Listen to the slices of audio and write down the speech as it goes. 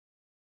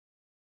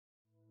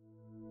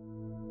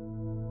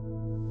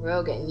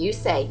Rogan, you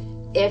say,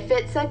 if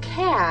it's a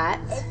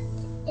cat,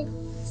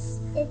 It's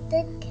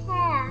a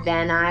cat.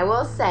 then I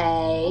will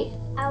say,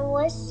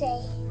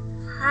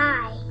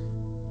 hi.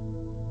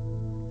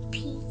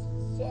 Piece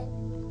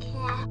of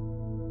cat.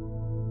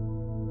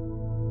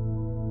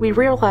 We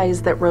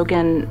realized that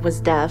Rogan was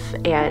deaf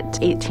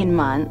at 18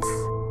 months.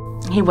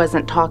 He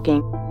wasn't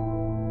talking.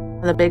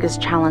 The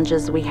biggest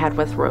challenges we had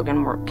with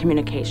Rogan were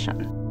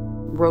communication.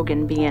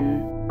 Rogan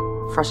being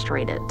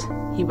frustrated.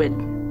 He would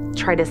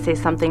try to say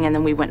something and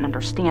then we wouldn't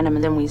understand him,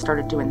 and then we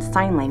started doing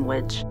sign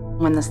language.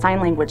 When the sign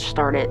language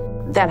started,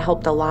 that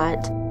helped a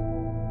lot.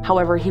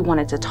 However, he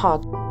wanted to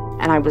talk,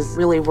 and I was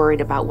really worried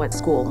about what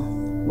school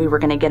we were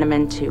going to get him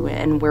into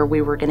and where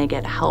we were going to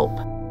get help.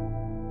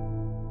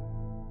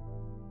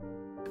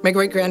 My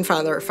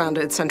great-grandfather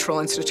founded Central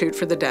Institute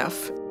for the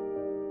Deaf.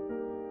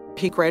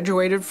 He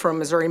graduated from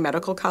Missouri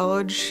Medical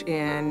College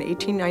in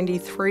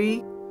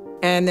 1893,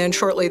 and then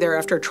shortly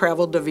thereafter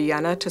traveled to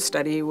Vienna to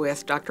study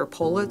with Dr.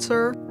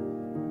 Politzer.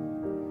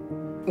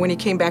 When he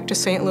came back to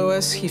St.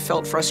 Louis, he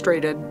felt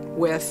frustrated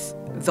with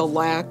the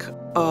lack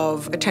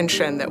of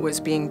attention that was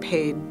being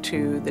paid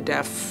to the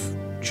deaf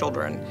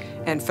children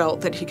and felt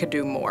that he could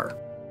do more.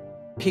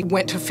 He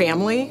went to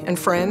family and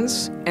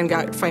friends and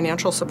got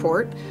financial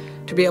support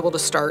to be able to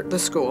start the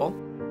school.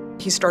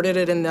 He started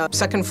it in the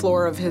second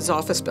floor of his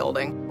office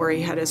building where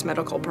he had his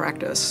medical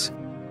practice,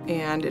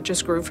 and it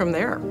just grew from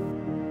there.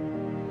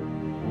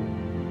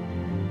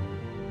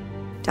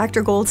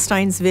 Dr.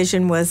 Goldstein's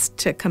vision was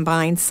to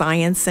combine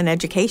science and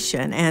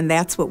education, and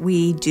that's what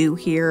we do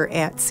here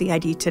at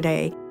CID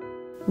today.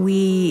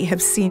 We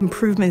have seen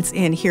improvements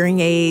in hearing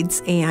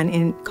aids and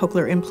in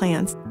cochlear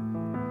implants.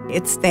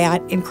 It's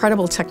that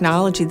incredible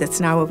technology that's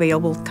now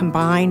available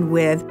combined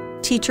with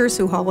teachers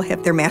who all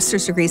have their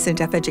master's degrees in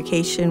deaf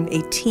education,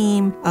 a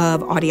team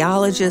of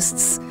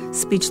audiologists,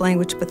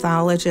 speech-language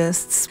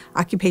pathologists,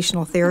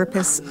 occupational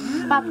therapists.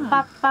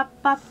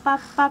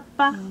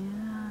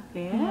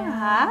 Yeah,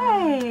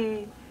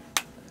 hi.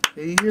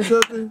 Hey, you hear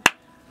something?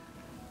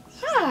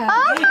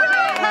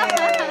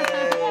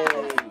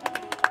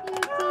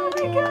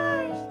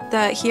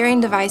 The hearing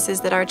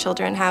devices that our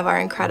children have are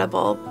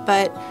incredible,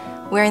 but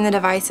wearing the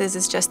devices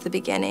is just the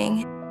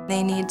beginning.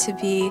 They need to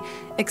be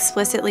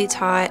explicitly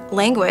taught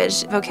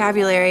language,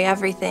 vocabulary,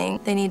 everything.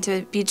 They need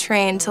to be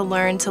trained to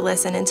learn to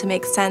listen and to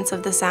make sense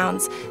of the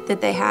sounds that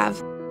they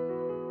have.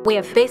 We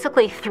have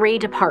basically 3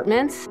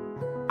 departments.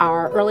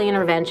 Our early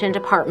intervention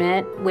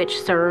department,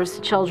 which serves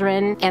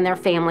children and their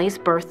families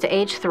birth to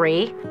age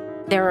 3.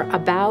 There are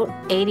about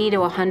 80 to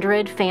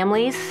 100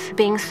 families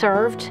being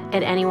served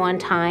at any one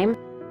time.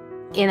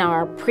 In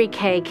our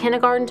pre-K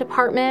kindergarten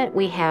department,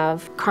 we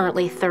have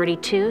currently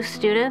 32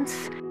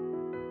 students.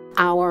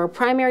 Our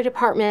primary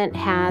department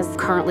has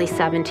currently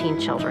 17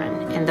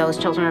 children, and those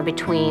children are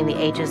between the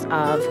ages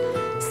of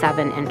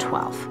 7 and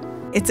 12.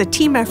 It's a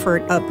team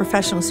effort of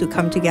professionals who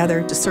come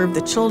together to serve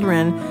the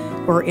children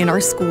who are in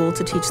our school,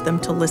 to teach them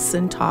to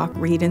listen, talk,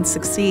 read, and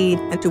succeed,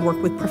 and to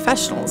work with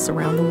professionals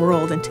around the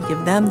world and to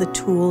give them the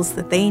tools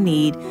that they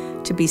need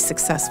to be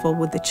successful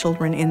with the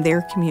children in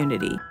their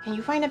community. Can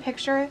you find a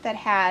picture that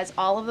has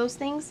all of those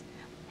things?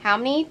 How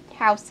many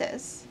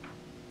houses?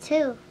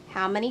 2.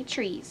 How many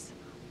trees?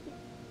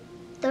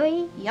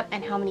 3. Yep,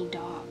 and how many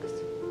dogs?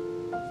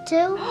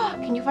 2.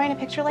 Can you find a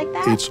picture like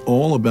that? It's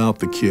all about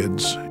the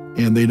kids,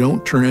 and they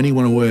don't turn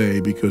anyone away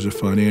because of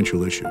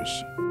financial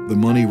issues. The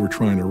money we're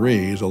trying to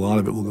raise, a lot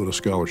of it will go to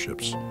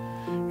scholarships.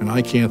 And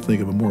I can't think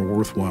of a more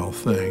worthwhile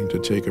thing to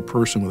take a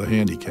person with a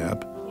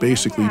handicap,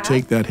 basically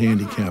take that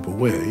handicap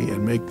away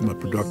and make them a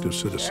productive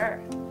citizen.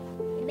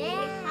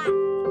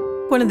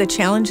 One of the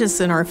challenges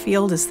in our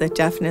field is that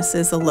deafness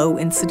is a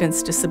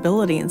low-incidence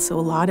disability, and so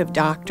a lot of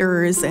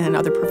doctors and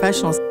other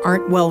professionals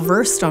aren't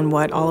well-versed on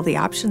what all of the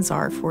options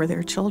are for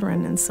their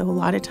children, and so a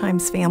lot of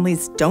times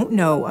families don't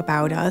know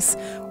about us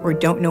or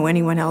don't know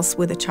anyone else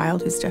with a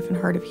child who's deaf and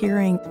hard of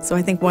hearing. So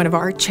I think one of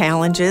our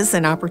challenges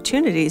and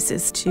opportunities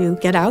is to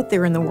get out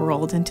there in the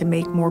world and to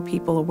make more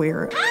people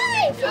aware.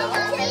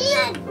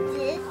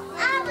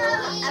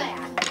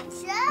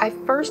 I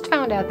first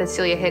found out that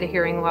Celia had a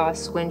hearing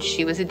loss when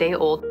she was a day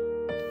old.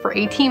 For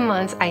 18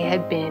 months, I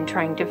had been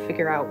trying to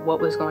figure out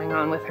what was going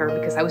on with her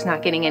because I was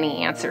not getting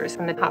any answers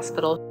from the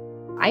hospital.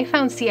 I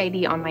found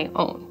CID on my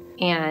own,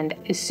 and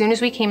as soon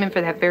as we came in for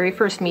that very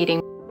first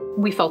meeting,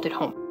 we felt at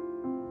home.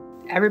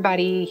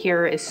 Everybody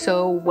here is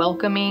so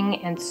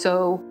welcoming and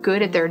so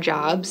good at their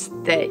jobs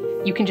that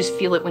you can just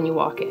feel it when you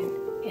walk in,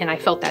 and I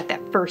felt that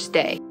first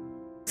day.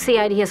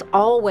 CID has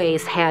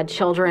always had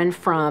children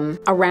from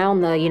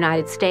around the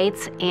United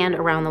States and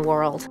around the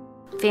world.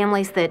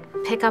 Families that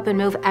pick up and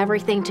move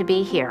everything to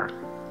be here.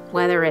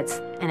 Whether it's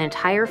an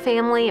entire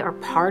family or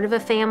part of a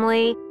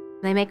family,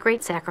 they make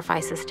great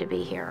sacrifices to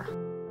be here.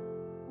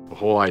 The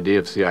whole idea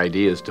of CID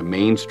is to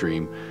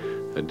mainstream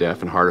the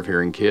deaf and hard of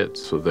hearing kids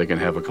so they can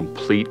have a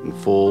complete and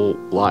full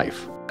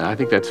life. And I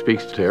think that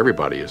speaks to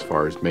everybody as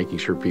far as making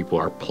sure people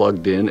are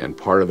plugged in and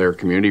part of their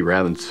community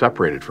rather than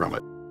separated from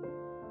it.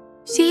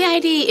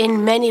 CID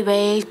in many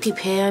ways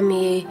prepare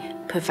me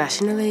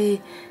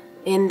professionally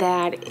in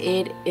that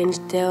it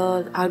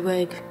instilled hard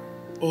work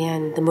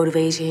and the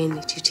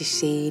motivation to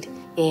succeed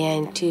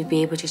and to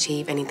be able to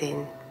achieve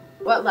anything.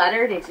 What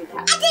letter did you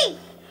have? T.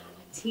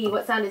 T.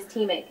 What sound does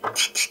T make?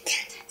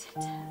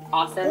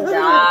 Awesome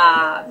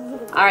job.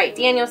 All right,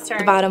 Daniel's turn.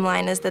 The bottom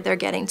line is that they're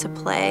getting to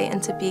play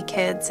and to be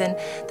kids, and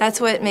that's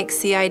what makes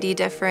CID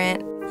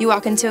different. You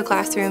walk into a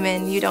classroom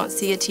and you don't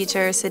see a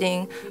teacher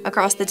sitting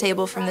across the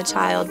table from the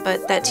child,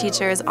 but that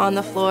teacher is on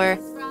the floor,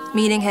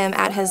 meeting him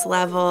at his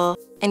level,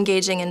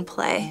 engaging in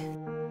play.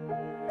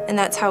 And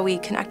that's how we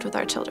connect with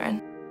our children.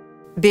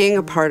 Being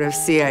a part of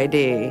CID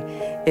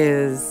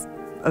is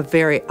a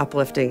very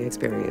uplifting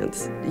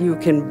experience. You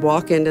can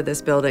walk into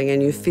this building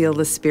and you feel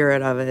the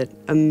spirit of it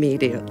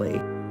immediately.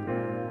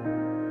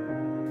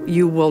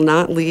 You will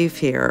not leave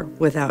here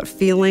without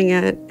feeling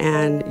it,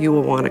 and you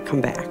will want to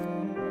come back.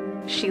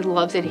 She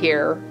loves it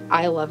here.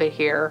 I love it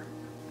here.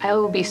 I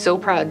will be so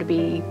proud to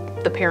be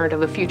the parent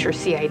of a future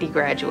CID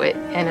graduate,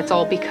 and it's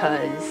all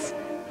because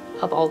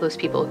of all those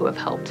people who have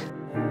helped.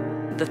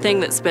 The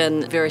thing that's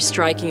been very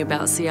striking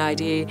about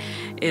CID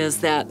is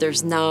that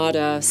there's not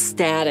a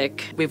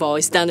static, we've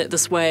always done it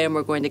this way and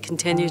we're going to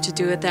continue to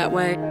do it that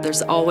way.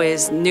 There's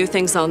always new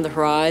things on the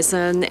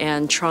horizon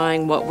and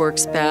trying what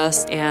works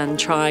best and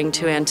trying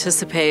to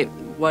anticipate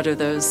what are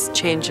those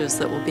changes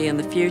that will be in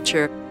the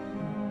future.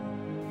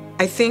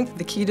 I think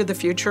the key to the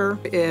future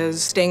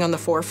is staying on the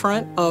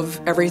forefront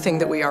of everything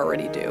that we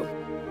already do.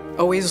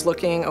 Always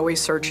looking,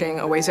 always searching,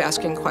 always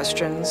asking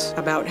questions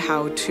about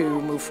how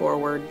to move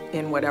forward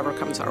in whatever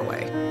comes our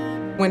way.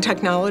 When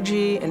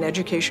technology and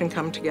education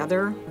come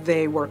together,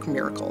 they work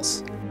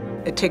miracles.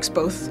 It takes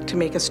both to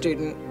make a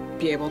student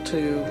be able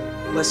to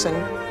listen,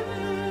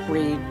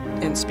 read,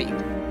 and speak.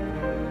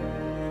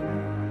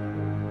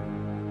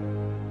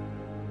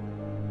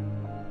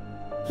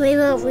 We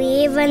will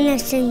live in the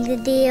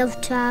sanctity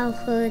of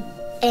childhood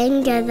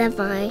and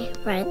gratify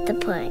right the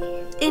play.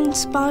 In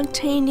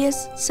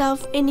spontaneous,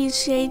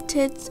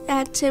 self-initiated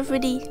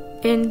activity.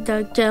 In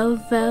the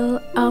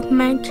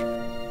development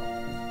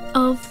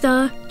of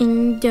the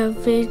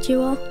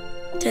individual.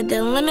 To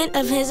the limit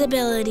of his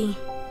ability.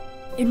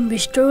 In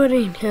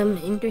restoring him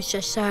into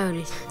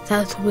society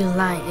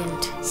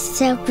self-reliant.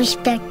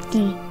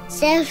 Self-respecting.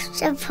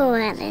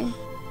 Self-supporting.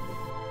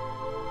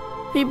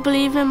 We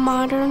believe in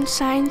modern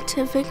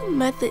scientific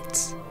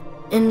methods.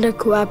 In the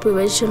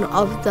cooperation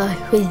of the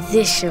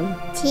physician,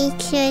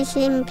 teachers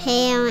and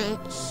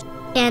parents,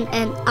 and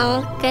in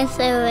all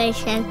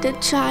consideration, the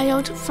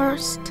child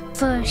first.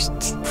 First.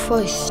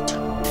 First.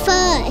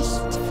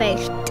 First.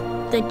 First.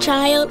 The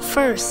child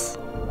first.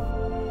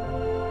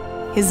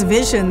 His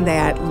vision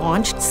that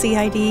launched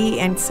CID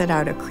and set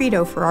out a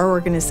credo for our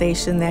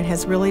organization that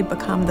has really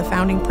become the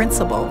founding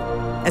principle,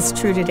 as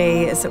true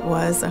today as it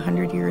was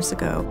 100 years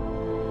ago.